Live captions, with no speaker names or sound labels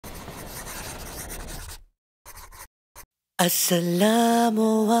Assalamu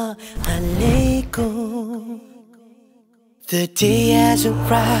alaikum. The day has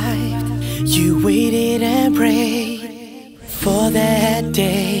arrived. You waited and prayed for that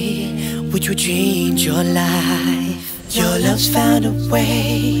day which would change your life. Your love's found a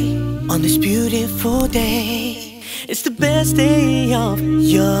way on this beautiful day. It's the best day of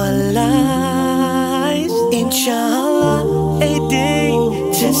your life. Inshallah, a day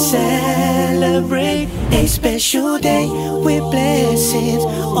to celebrate, a special day with blessings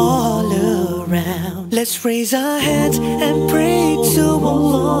all around. Let's raise our hands and pray to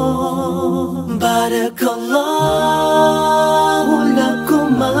Allah. Barakallahu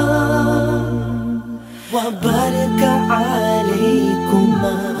lakuma wa baraka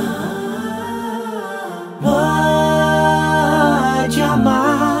alaykuma wa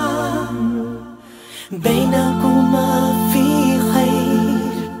jama'a bainakuma fi khair.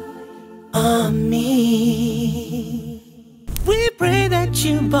 Ameen. We pray that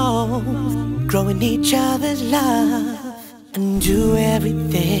you both grow in each other's love and do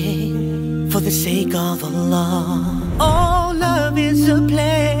everything for the sake of Allah. Oh, love is a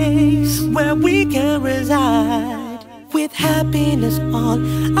place where we can reside with happiness all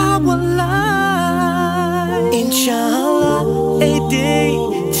our life. Inshallah, a day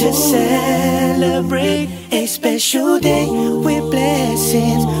to celebrate, a special day with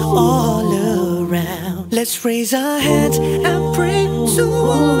blessings all around. Let's raise our hands and pray to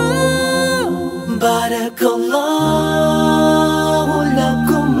Allah. Barakallahu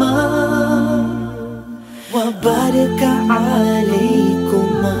lakuma wa baraka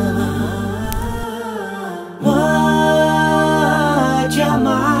alaykuma wa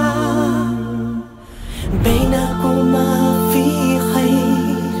jama'a bainakuma fi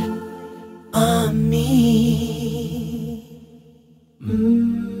khair. Ameen.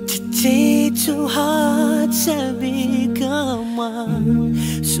 Today two hearts have become one.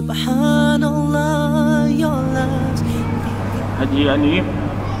 Subhanallah, your love's Haji Haneef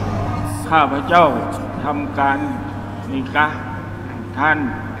ข้าพเจ้าทำการนิกะห์ท่าน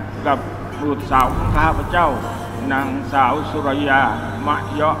กับบุตรสาวของข้าพเจ้านางสาวสุรยามะ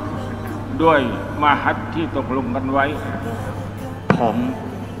เยาะด้วยมหัตที่ตกลงกันไว้ผม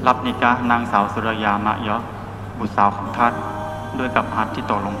รับนิกะห์นางสาวสุรยามะเยาะบุตรสาวของท่านด้วยกับมหัตที่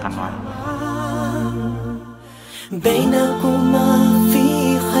ตกลงกันไว้bainakuma fi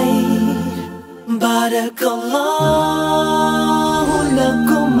khair. Barakallahu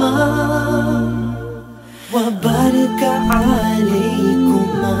lakuma wa baraka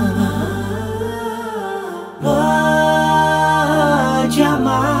alaykuma wa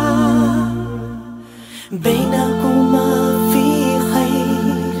jama'a bainakuma fi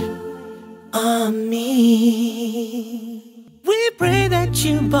khair. Ameen. We pray that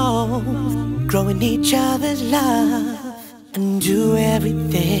you both grow in each other's love and do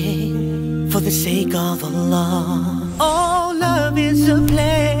everything for the sake of Allah. Oh, love is a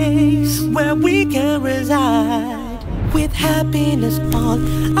place where we can reside with happiness all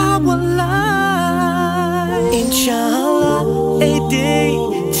our life. Inshallah, a day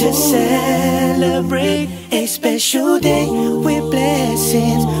to celebrate, a special day with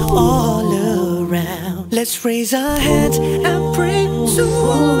blessings all around. Let's raise our hands and pray to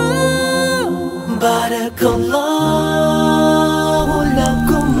Allah. Barakallahu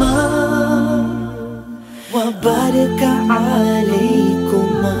lakuma wa baraka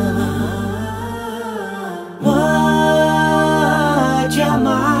alaykuma wa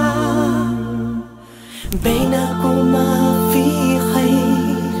jama'a bainakuma fi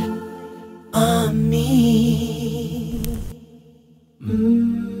khair. Ameen.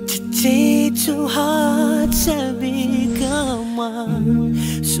 Today two hearts have become one.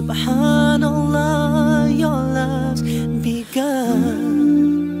 Subhanallah, your love's begun.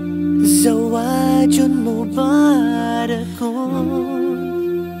 Zawajun mubarakun,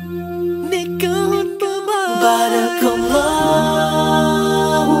 nikahun mubarak.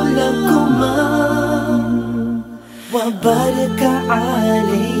 Barakallahu lakuma wa baraka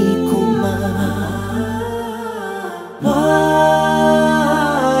alaykuma wa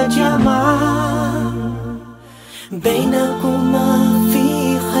jama'a bainakuma fi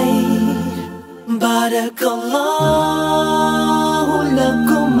khair. Barakallahu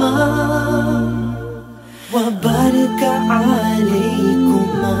lakuma wa baraka alaykuma